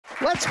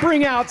Let's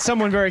bring out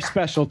someone very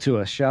special to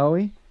us, shall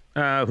we?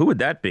 Who would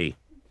that be?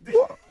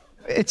 Well,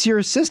 it's your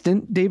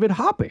assistant, David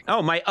Hopping.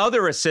 Oh, my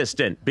other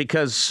assistant,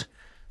 because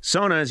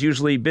Sona is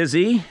usually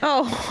busy.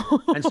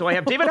 Oh. And so I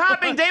have David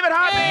Hopping. David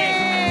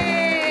Hopping!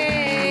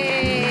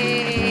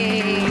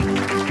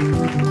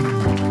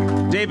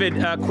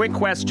 David, quick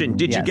question.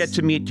 Did you get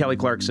to meet Kelly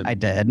Clarkson? I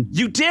did.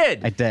 You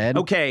did? I did.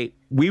 Okay.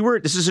 We were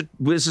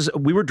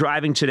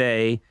driving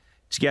today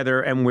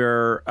together, and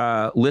we're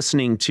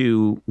listening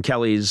to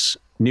Kelly's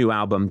new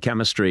album,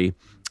 Chemistry.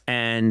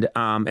 And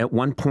at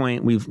one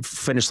point, we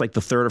finished like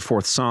the third or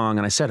fourth song,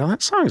 and I said, "Oh,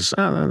 that song's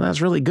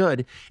that's really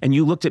good." And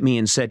you looked at me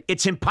and said,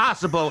 "It's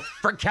impossible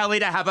for Kelly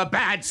to have a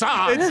bad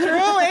song." It's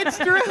true. It's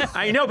true.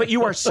 I know, but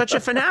you are such a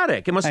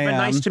fanatic. It must have been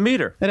nice to meet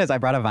her. It is. I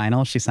brought a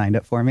vinyl. She signed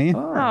it for me. Oh.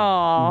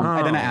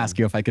 I didn't ask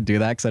you if I could do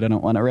that because I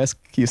didn't want to risk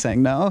you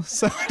saying no.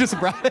 So I just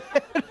brought it.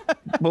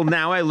 Well,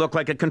 now I look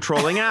like a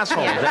controlling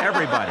asshole to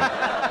everybody.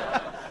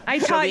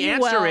 So the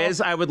answer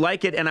is I would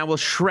like it, and I will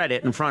shred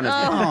it in front of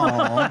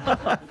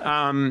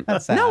you.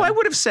 That's sad. No, I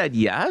would have said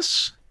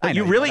yes. But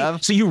you really,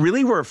 would've. so you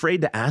really were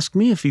afraid to ask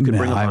me if you could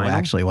bring a vinyl? I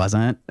actually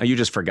wasn't. Oh, you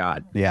just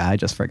forgot. Yeah, I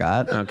just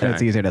forgot. Okay. And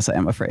it's easier to say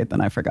I'm afraid than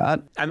I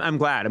forgot. I'm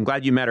glad. I'm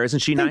glad you met her. Isn't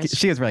she nice?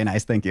 She is really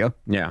nice. Thank you.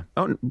 Yeah.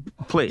 Oh,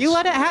 please. You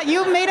let it.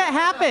 You made it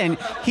happen.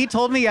 He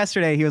told me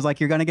yesterday. He was like,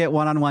 "You're gonna get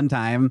one-on-one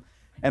time."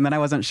 And then I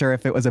wasn't sure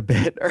if it was a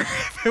bit or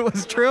if it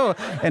was true.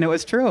 And it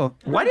was true.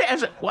 Why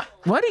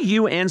do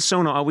you and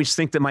Sona always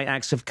think that my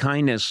acts of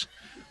kindness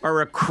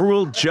are a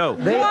cruel joke?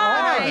 They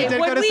are. He did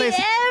Would go to we say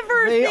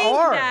ever They think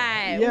are.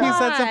 that? Yeah. He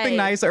said something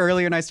nice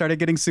earlier, and I started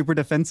getting super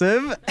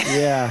defensive.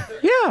 Yeah.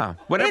 Yeah.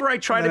 Whenever I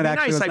try to be it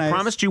actually nice, was I nice.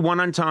 promised you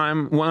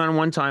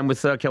one-on-one time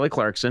with Kelly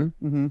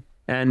Clarkson,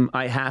 and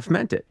I half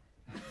meant it.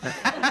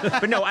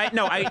 But no,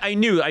 I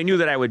knew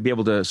that I would be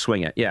able to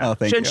swing it. Yeah. Oh,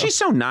 thank you. She's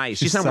so nice.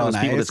 She's not one of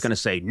those people nice. that's going to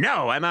say,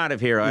 "No, I'm out of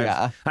here.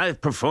 Yeah.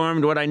 I've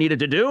performed what I needed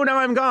to do. Now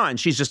I'm gone."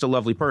 She's just a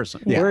lovely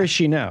person. Yeah. Where is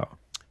she now?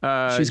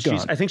 She's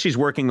gone. I think she's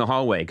working the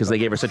hallway because they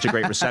gave her such a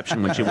great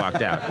reception when she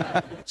walked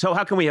out. So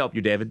how can we help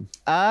you, David?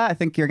 I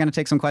think you're going to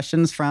take some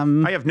questions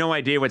from... I have no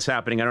idea what's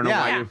happening. I don't know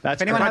why you...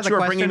 If anyone has a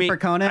question for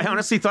Conan... I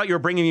honestly thought you were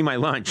bringing me my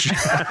lunch.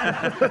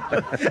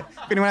 If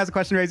anyone has a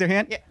question, raise your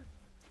hand. Yeah.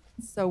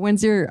 So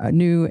when's your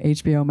new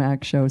HBO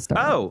Max show start?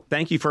 Oh,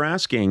 thank you for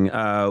asking.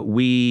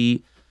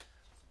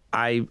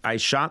 I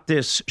shot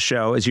this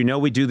show. As you know,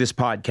 we do this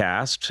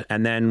podcast,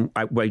 and then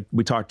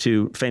we talk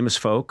to famous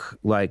folk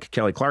like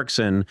Kelly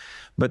Clarkson.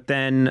 But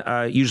then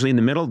usually in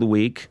the middle of the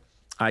week,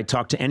 I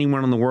talk to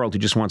anyone in the world who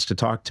just wants to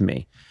talk to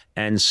me.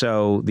 And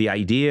so the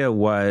idea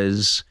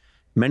was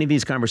many of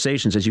these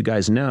conversations, as you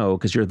guys know,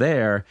 because you're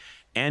there,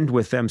 end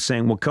with them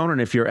saying, "Well, Conan,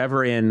 if you're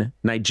ever in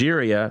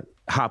Nigeria,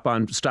 stop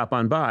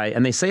on by."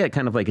 And they say it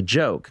kind of like a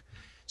joke.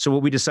 So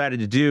what we decided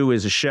to do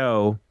is a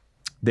show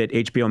that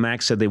HBO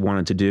Max said they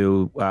wanted to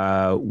do,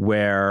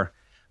 where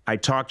I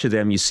talk to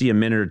them, you see a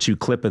minute or two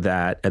clip of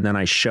that, and then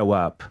I show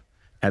up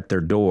at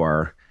their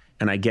door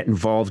and I get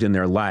involved in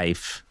their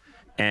life,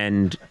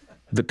 and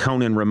the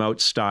Conan remote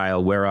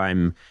style, where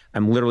I'm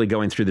literally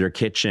going through their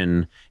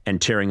kitchen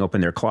and tearing open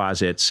their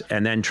closets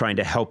and then trying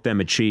to help them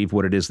achieve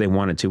what it is they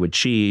wanted to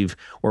achieve,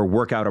 or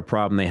work out a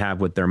problem they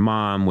have with their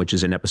mom, which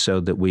is an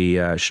episode that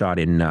we shot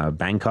in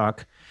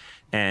Bangkok.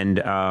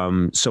 And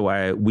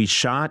so we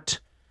shot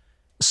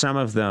some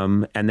of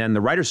them, and then the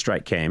writer's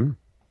strike came.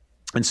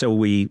 And so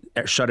we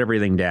shut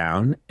everything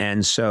down.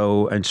 And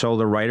so until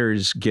the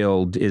Writers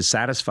Guild is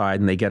satisfied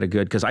and they get a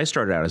good, because I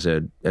started out as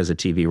a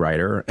TV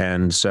writer,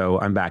 and so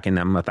I'm backing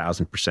them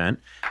 1,000%.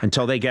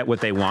 Until they get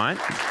what they want,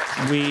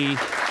 the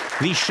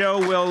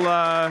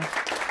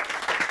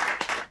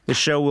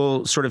show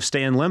will sort of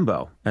stay in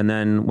limbo. And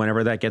then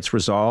whenever that gets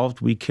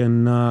resolved, we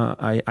can,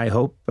 I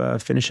hope,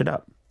 finish it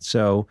up.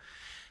 So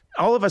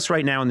all of us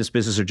right now in this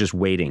business are just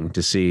waiting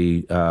to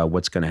see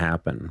what's going to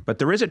happen. But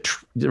there was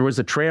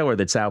a trailer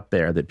that's out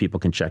there that people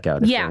can check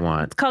out if they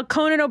want. It's called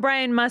Conan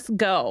O'Brien Must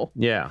Go.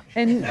 Yeah.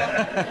 And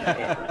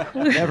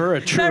Never a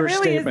truer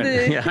really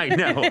statement. Yeah,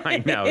 I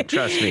know.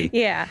 Trust me.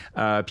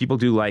 Yeah. People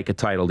do like a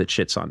title that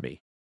shits on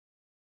me.